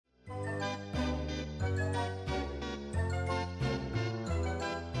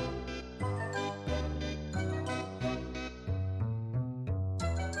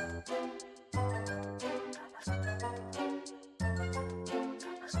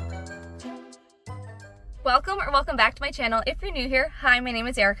welcome back to my channel. If you're new here, hi, my name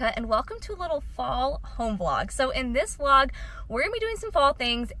is Erica and welcome to a little fall home vlog. So in this vlog, we're gonna be doing some fall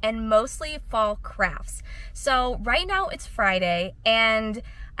things and mostly fall crafts. So right now it's Friday and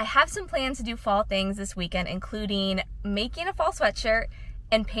I have some plans to do fall things this weekend, including making a fall sweatshirt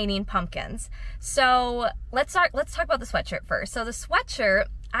and painting pumpkins. So let's talk about the sweatshirt first. So the sweatshirt,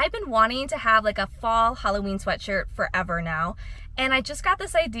 I've been wanting to have like a fall Halloween sweatshirt forever now. And I just got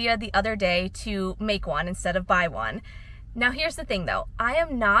this idea the other day to make one instead of buy one. Now here's the thing though, I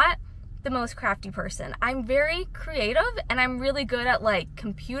am not the most crafty person. I'm very creative and I'm really good at like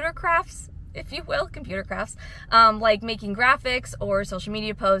computer crafts, if you will, computer crafts, like making graphics or social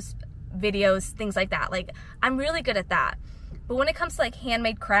media posts, videos, things like that. Like I'm really good at that. But when it comes to like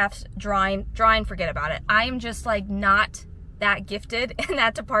handmade crafts, drawing, forget about it. I am just like not that gifted in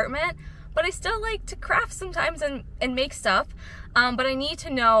that department. But I still like to craft sometimes and make stuff. But I need to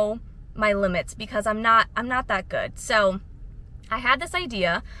know my limits because I'm not that good. So I had this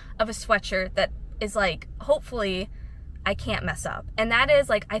idea of a sweatshirt that is like, hopefully I can't mess up. And that is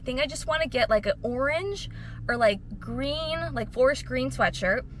like, I think I just want to get like an orange or like green, like forest green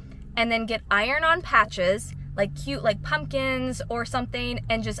sweatshirt, and then get iron-on patches, like cute like pumpkins or something,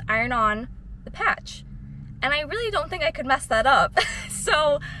 and just iron on the patch. And I really don't think I could mess that up.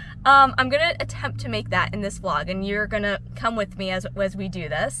 So I'm gonna attempt to make that in this vlog, and you're gonna come with me as we do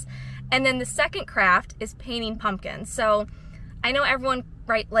this. And then the second craft is painting pumpkins. So I know everyone,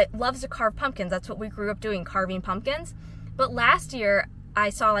 right, like loves to carve pumpkins. That's what we grew up doing, carving pumpkins. But last year I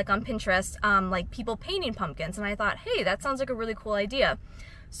saw like on Pinterest, like people painting pumpkins, and I thought, hey, that sounds like a really cool idea.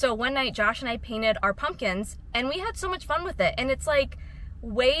 So one night Josh and I painted our pumpkins, and we had so much fun with it. And it's like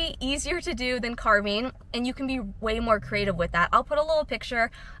way easier to do than carving, and you can be way more creative with that. I'll put a little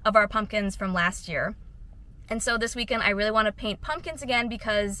picture of our pumpkins from last year. And so this weekend I really want to paint pumpkins again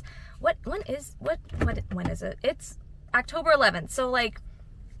because when is it? It's October 11th. So like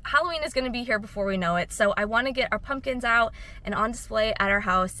Halloween is going to be here before we know it. So I want to get our pumpkins out and on display at our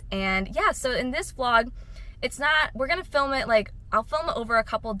house. And yeah, so in this vlog, we're going to film it like, I'll film it over a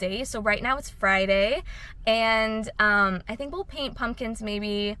couple days. So right now it's Friday, and I think we'll paint pumpkins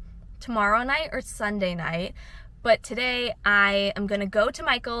maybe tomorrow night or Sunday night. But today I am gonna go to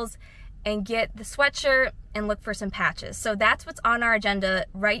Michael's and get the sweatshirt and look for some patches. So that's what's on our agenda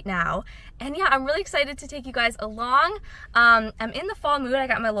right now. And yeah, I'm really excited to take you guys along. I'm in the fall mood. I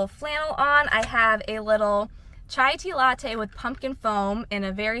got my little flannel on. I have a little chai tea latte with pumpkin foam in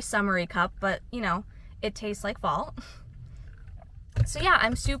a very summery cup, but you know, it tastes like fall. So yeah,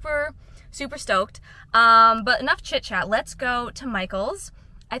 I'm super stoked. But enough chit chat. Let's go to Michael's.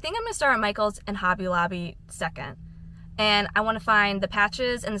 I think I'm gonna start at Michael's and Hobby Lobby second. And I want to find the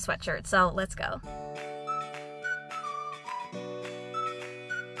patches and the sweatshirt. So let's go.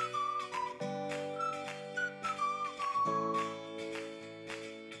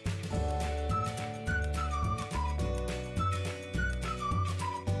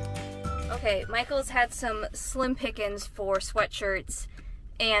 Okay, Michael's had some slim pickings for sweatshirts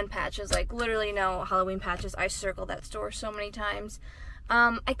and patches, like literally no Halloween patches. I circled that store so many times.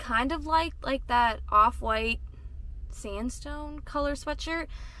 I kind of like that off-white sandstone color sweatshirt,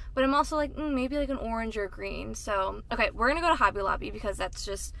 but I'm also like, maybe like an orange or green. So, okay, we're gonna go to Hobby Lobby because that's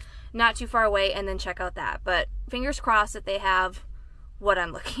just not too far away, and then check out that. But fingers crossed that they have what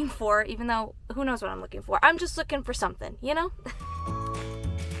I'm looking for, even though who knows what I'm looking for. I'm just looking for something, you know?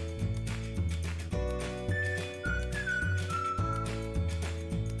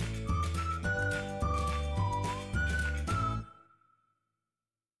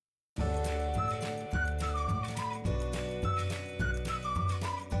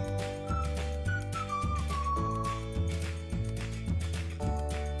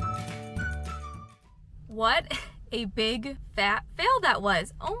 What a big fat fail that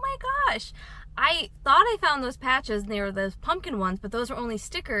was. Oh my gosh. I thought I found those patches and they were those pumpkin ones, but those were only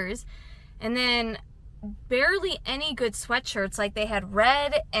stickers. And then barely any good sweatshirts. Like they had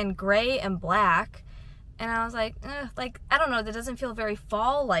red and gray and black. And I was like, I don't know, that doesn't feel very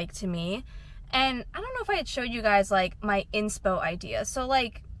fall-like to me. And I don't know if I had showed you guys like my inspo idea. So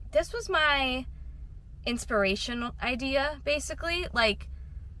like this was my inspiration idea basically. Like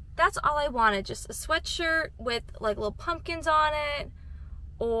that's all I wanted, just a sweatshirt with like little pumpkins on it,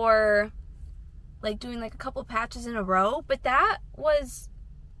 or like doing like a couple patches in a row. But that was,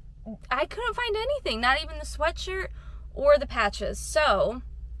 I couldn't find anything, not even the sweatshirt or the patches. So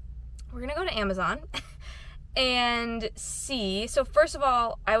we're gonna go to Amazon and see. So first of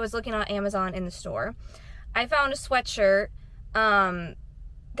all, I was looking on Amazon in the store. I found a sweatshirt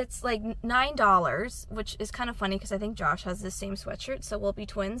that's like $9, which is kind of funny because I think Josh has the same sweatshirt, so we'll be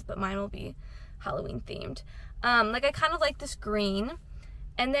twins, but mine will be Halloween themed. Like I kind of like this green.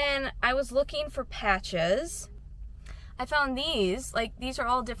 And then I was looking for patches. I found these, like these are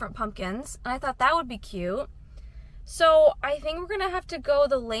all different pumpkins, and I thought that would be cute. So I think we're gonna have to go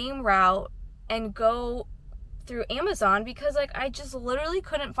the lame route and go through Amazon because like I just literally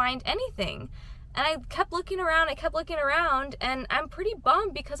couldn't find anything. And I kept looking around, and I'm pretty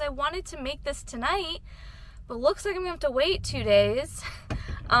bummed because I wanted to make this tonight, but looks like I'm gonna have to wait 2 days,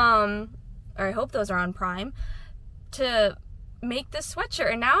 or I hope those are on Prime, to make this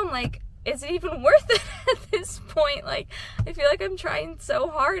sweatshirt. And now I'm like, is it even worth it at this point? Like, I feel like I'm trying so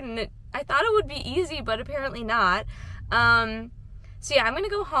hard, and I thought it would be easy, but apparently not. So yeah, I'm gonna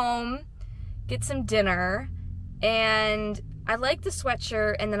go home, get some dinner, and I like the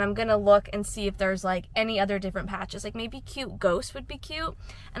sweatshirt, and then I'm gonna look and see if there's like any other different patches. Like maybe cute ghost would be cute.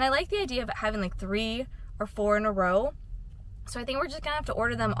 And I like the idea of it having like 3 or 4 in a row. So I think we're just gonna have to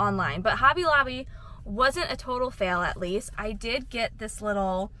order them online. But Hobby Lobby wasn't a total fail, at least. I did get this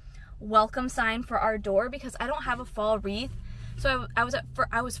little welcome sign for our door because I don't have a fall wreath. So I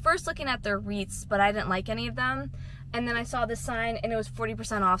was first looking at their wreaths, but I didn't like any of them. And then I saw this sign and it was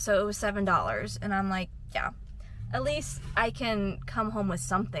 40% off, so it was $7. And I'm like, yeah, at least I can come home with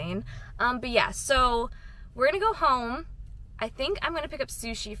something. But yeah, so we're gonna go home. I think I'm gonna pick up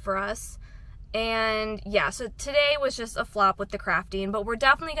sushi for us. And yeah, so today was just a flop with the crafting, but we're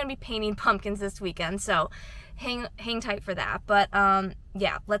definitely gonna be painting pumpkins this weekend, so hang tight for that. But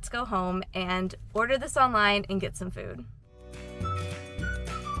yeah, let's go home and order this online and get some food.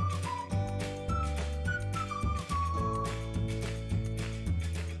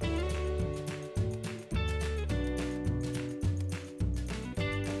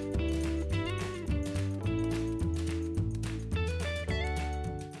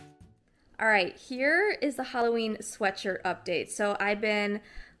 All right, here is the Halloween sweatshirt update. So I've been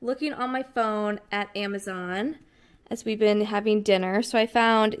looking on my phone at Amazon as we've been having dinner. So I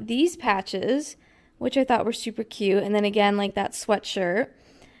found these patches, which I thought were super cute. And then again, like that sweatshirt.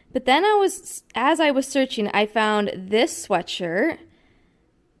 But then as I was searching, I found this sweatshirt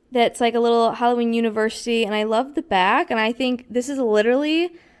that's like a little Halloween University. And I love the back. And I think this is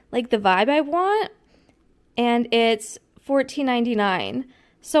literally like the vibe I want. And it's $14.99.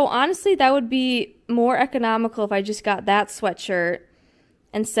 So honestly, that would be more economical if I just got that sweatshirt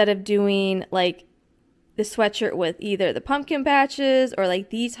instead of doing like the sweatshirt with either the pumpkin patches or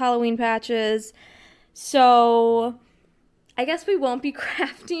like these Halloween patches. So I guess we won't be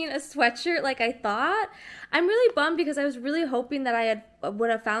crafting a sweatshirt like I thought. I'm really bummed because I was really hoping that I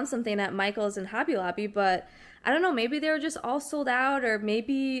would have found something at Michael's and Hobby Lobby, but I don't know, maybe they were just all sold out, or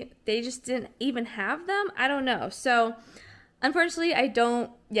maybe they just didn't even have them. I don't know. So unfortunately,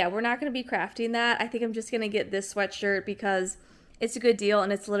 we're not going to be crafting that. I think I'm just going to get this sweatshirt because it's a good deal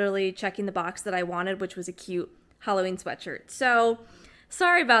and it's literally checking the box that I wanted, which was a cute Halloween sweatshirt. So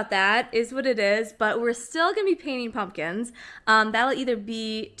sorry about that, is what it is, but we're still going to be painting pumpkins. That'll either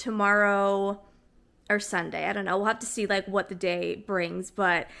be tomorrow or Sunday. I don't know. We'll have to see like what the day brings,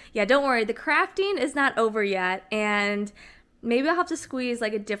 but yeah, don't worry. The crafting is not over yet, and maybe I'll have to squeeze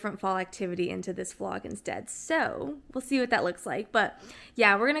like a different fall activity into this vlog instead. So we'll see what that looks like. But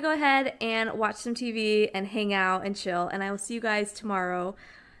yeah, we're gonna go ahead and watch some TV and hang out and chill. And I will see you guys tomorrow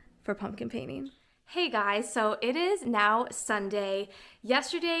for pumpkin painting. Hey guys, so it is now Sunday.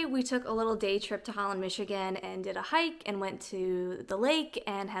 Yesterday we took a little day trip to Holland, Michigan and did a hike and went to the lake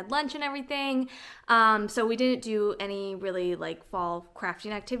and had lunch and everything. So we didn't do any really like fall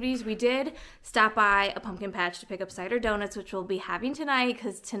crafting activities. We did stop by a pumpkin patch to pick up cider donuts, which we'll be having tonight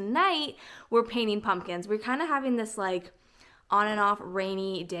because tonight we're painting pumpkins. We're kind of having this like on and off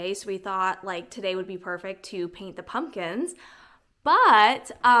rainy day, so we thought like today would be perfect to paint the pumpkins.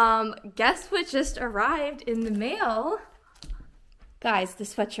 But guess what just arrived in the mail? Guys, the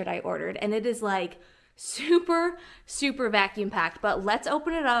sweatshirt I ordered, and it is like super, super vacuum packed. But let's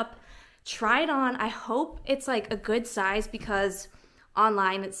open it up, try it on. I hope it's like a good size because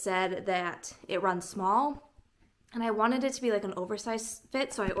online it said that it runs small. And I wanted it to be like an oversized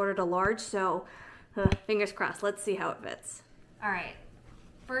fit, so I ordered a large. So fingers crossed, let's see how it fits. All right,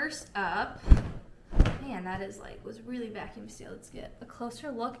 first up, man, that is like, was really vacuum sealed. Let's get a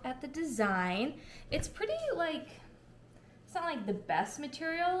closer look at the design. It's pretty like, it's not like the best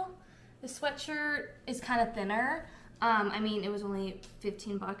material. The sweatshirt is kind of thinner. I mean, it was only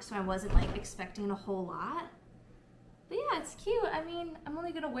 15 bucks, so I wasn't like expecting a whole lot. But yeah, it's cute. I mean, I'm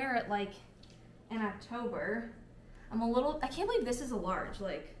only gonna wear it like in October. I can't believe this is a large,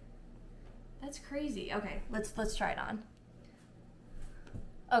 like, that's crazy. Okay, let's try it on.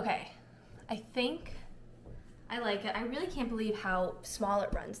 Okay, I think I like it. I really can't believe how small it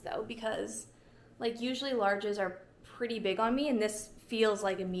runs though, because like usually larges are pretty big on me and this feels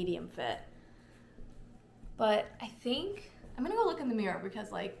like a medium fit. But I think I'm gonna go look in the mirror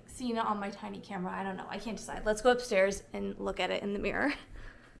because like seeing it on my tiny camera, I don't know, I can't decide. Let's go upstairs and look at it in the mirror.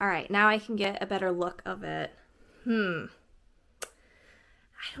 All right, now I can get a better look of it. I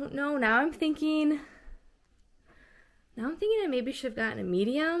don't know, now I'm thinking I maybe should have gotten a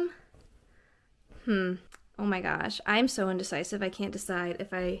medium. Oh my gosh, I'm so indecisive. I can't decide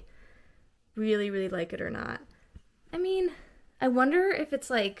if I really like it or not. I mean, I wonder if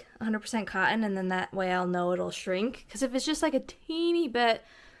it's like 100% cotton and then that way I'll know it'll shrink. Because if it's just like a teeny bit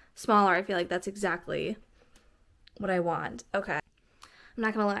smaller, I feel like that's exactly what I want. Okay. I'm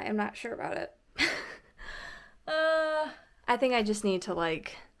not gonna lie, I'm not sure about it. I think I just need to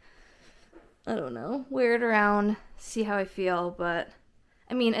like, I don't know, wear it around, see how I feel, but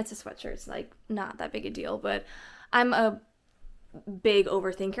I mean, it's a sweatshirt, it's like not that big a deal, but I'm a big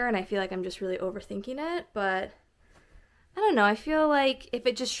overthinker and I feel like I'm just really overthinking it, but I don't know, I feel like if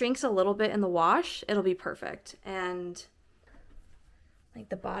it just shrinks a little bit in the wash, it'll be perfect. And like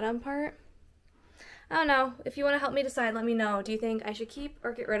the bottom part, I don't know, if you want to help me decide, let me know. Do you think I should keep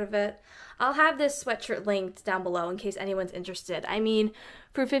or get rid of it? I'll have this sweatshirt linked down below in case anyone's interested. I mean,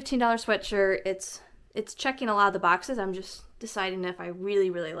 for a $15 sweatshirt, it's checking a lot of the boxes. I'm just deciding if I really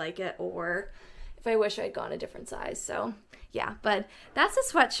like it or if I wish I'd gone a different size. So yeah, but that's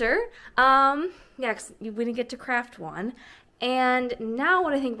a sweatshirt. Yeah, 'cause we didn't get to craft one. And now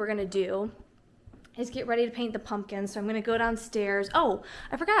what I think we're gonna do is get ready to paint the pumpkins. So I'm gonna go downstairs. Oh,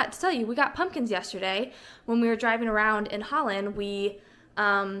 I forgot to tell you, we got pumpkins yesterday. When we were driving around in Holland, we're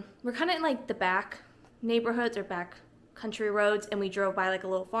kind of in like the back neighborhoods or back country roads, and we drove by like a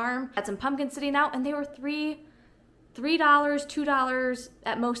little farm. Had some pumpkins sitting out, and they were $3, $2,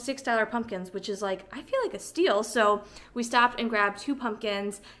 at most $6 pumpkins, which is like, I feel like a steal. So we stopped and grabbed 2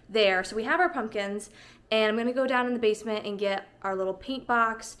 pumpkins there. So we have our pumpkins, and I'm gonna go down in the basement and get our little paint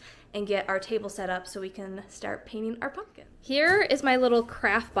box and get our table set up so we can start painting our pumpkin. Here is my little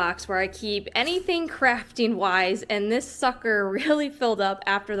craft box where I keep anything crafting wise, and this sucker really filled up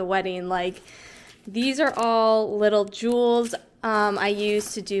after the wedding. Like, these are all little jewels I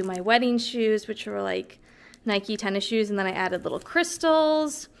used to do my wedding shoes, which were like Nike tennis shoes, and then I added little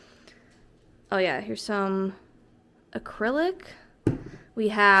crystals. Oh yeah, here's some acrylic. We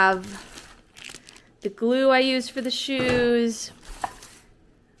have the glue I used for the shoes.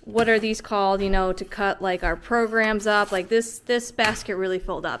 What are these called, you know, to cut like our programs up. Like this basket really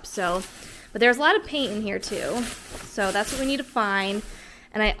filled up. So, but there's a lot of paint in here too. So that's what we need to find.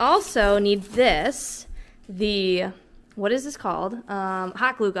 And I also need this, what is this called?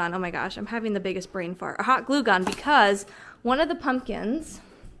 Hot glue gun. Oh my gosh, I'm having the biggest brain fart. A hot glue gun, because one of the pumpkins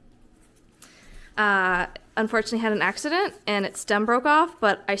unfortunately had an accident and its stem broke off,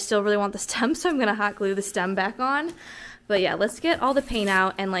 but I still really want the stem, so I'm gonna hot glue the stem back on. But yeah, let's get all the paint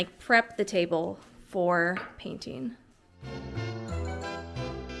out and like prep the table for painting.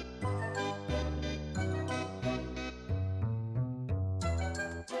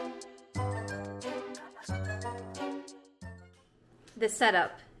 The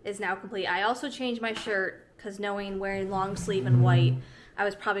setup is now complete. I also changed my shirt because knowing wearing long sleeve and white, I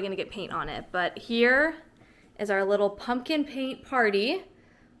was probably gonna get paint on it. But here is our little pumpkin paint party.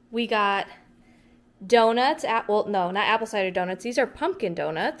 We got donuts, well, no, not apple cider donuts. These are pumpkin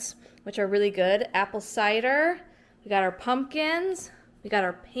donuts, which are really good. Apple cider. We got our pumpkins. We got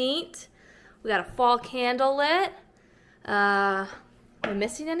our paint. We got a fall candle lit. Am I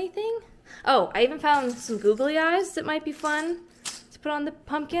missing anything? Oh, I even found some googly eyes that might be fun to put on the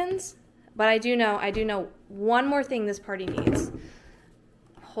pumpkins. But I do know one more thing this party needs.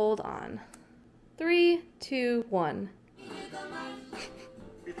 Hold on. 3, 2, 1.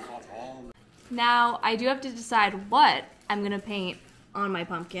 Now, I do have to decide what I'm gonna paint on my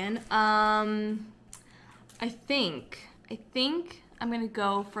pumpkin. I think I'm gonna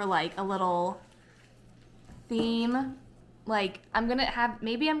go for like a little theme. Like,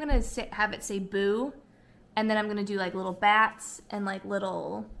 maybe I'm gonna have it say boo, and then I'm gonna do like little bats and like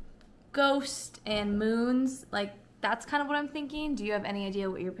little ghosts and moons. Like, that's kind of what I'm thinking. Do you have any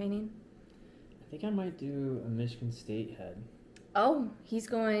idea what you're painting? I think I might do a Michigan State head. Oh, he's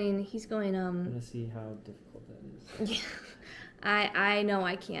going, I'm gonna see how difficult that is. Yeah, I know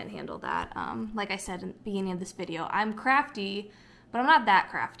I can't handle that. Like I said in the beginning of this video, I'm crafty, but I'm not that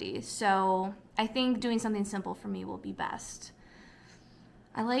crafty. So I think doing something simple for me will be best.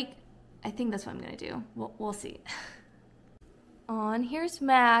 I think that's what I'm gonna do. We'll see. Aw, and here's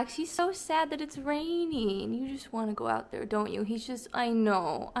Max. He's so sad that it's raining. You just want to go out there, don't you? He's just, I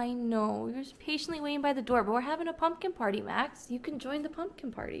know. You're just patiently waiting by the door, but we're having a pumpkin party, Max. You can join the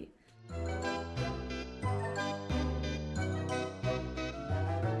pumpkin party.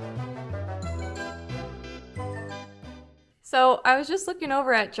 So I was just looking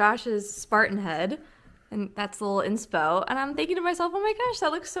over at Josh's Spartan head, and that's the little inspo, and I'm thinking to myself, oh my gosh,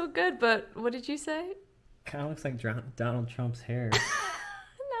 that looks so good, but what did you say? Kind of looks like Donald Trump's hair. Now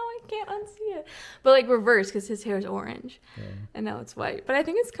I can't unsee it. But like reverse, because his hair is orange, and now it's white. But I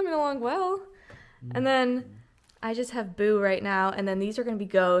think it's coming along well. And then I just have Boo right now, and then these are going to be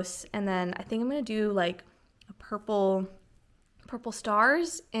ghosts, and then I think I'm going to do like a purple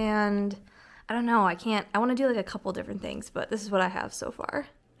stars, and I don't know, I want to do like a couple different things, but this is what I have so far.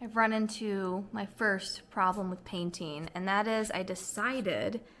 I've run into my first problem with painting, and that is I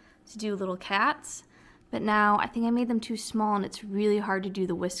decided to do little cats, but now I think I made them too small and it's really hard to do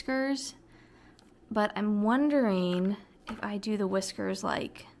the whiskers. But I'm wondering if I do the whiskers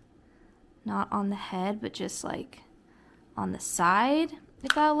like not on the head, but just like on the side,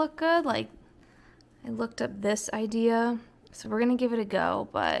 if that'll look good. Like, I looked up this idea, so we're gonna give it a go,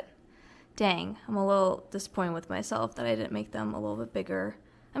 but dang, I'm a little disappointed with myself that I didn't make them a little bit bigger.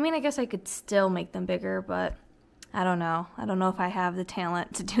 I mean, I guess I could still make them bigger, but I don't know. I don't know if I have the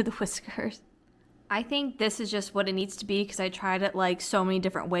talent to do the whiskers. I think this is just what it needs to be because I tried it like so many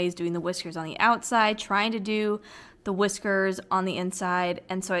different ways, doing the whiskers on the outside, trying to do the whiskers on the inside,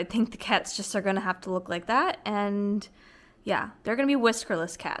 and so I think the cats just are going to have to look like that, and yeah, they're going to be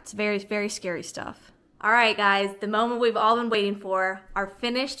whiskerless cats. Very, very scary stuff. All right, guys, the moment we've all been waiting for, our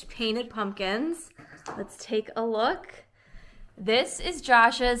finished painted pumpkins. Let's take a look. This is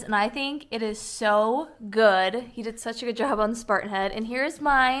Josh's, and I think it is so good. He did such a good job on the Spartan head. And here's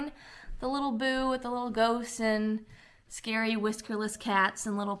mine, the little Boo with the little ghosts and scary whiskerless cats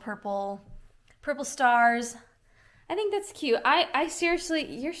and little purple stars. I think that's cute. I seriously,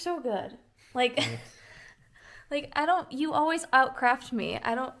 you're so good. Like, you always outcraft me.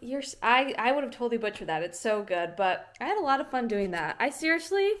 I would have totally butchered that. It's so good, but I had a lot of fun doing that. I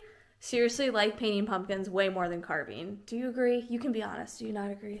seriously like painting pumpkins way more than carving. Do you agree? You can be honest. Do you not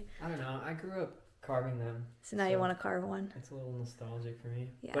agree? I don't know. I grew up carving them. So now you want to carve one? It's a little nostalgic for me.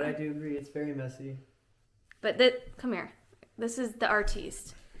 Yeah. But I do agree. It's very messy. But come here. This is the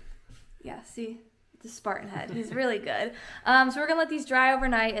artiste. Yeah, see? The Spartan head. He's really good. So we're going to let these dry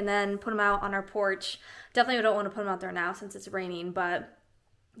overnight and then put them out on our porch. Definitely don't want to put them out there now since it's raining, but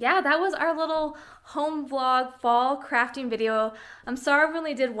yeah, that was our little home vlog fall crafting video. I'm sorry we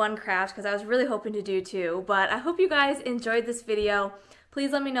only did one craft because I was really hoping to do two, but I hope you guys enjoyed this video.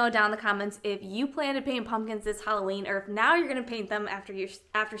 Please let me know down in the comments if you plan to paint pumpkins this Halloween or if now you're going to paint them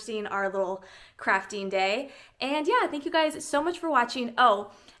after seeing our little crafting day. And yeah, thank you guys so much for watching.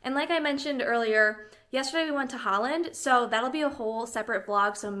 Oh, and like I mentioned earlier, yesterday we went to Holland, so that'll be a whole separate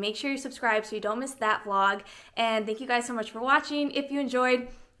vlog, so make sure you subscribe so you don't miss that vlog. And thank you guys so much for watching. If you enjoyed,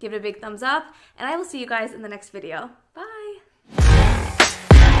 give it a big thumbs up, and I will see you guys in the next video. Bye!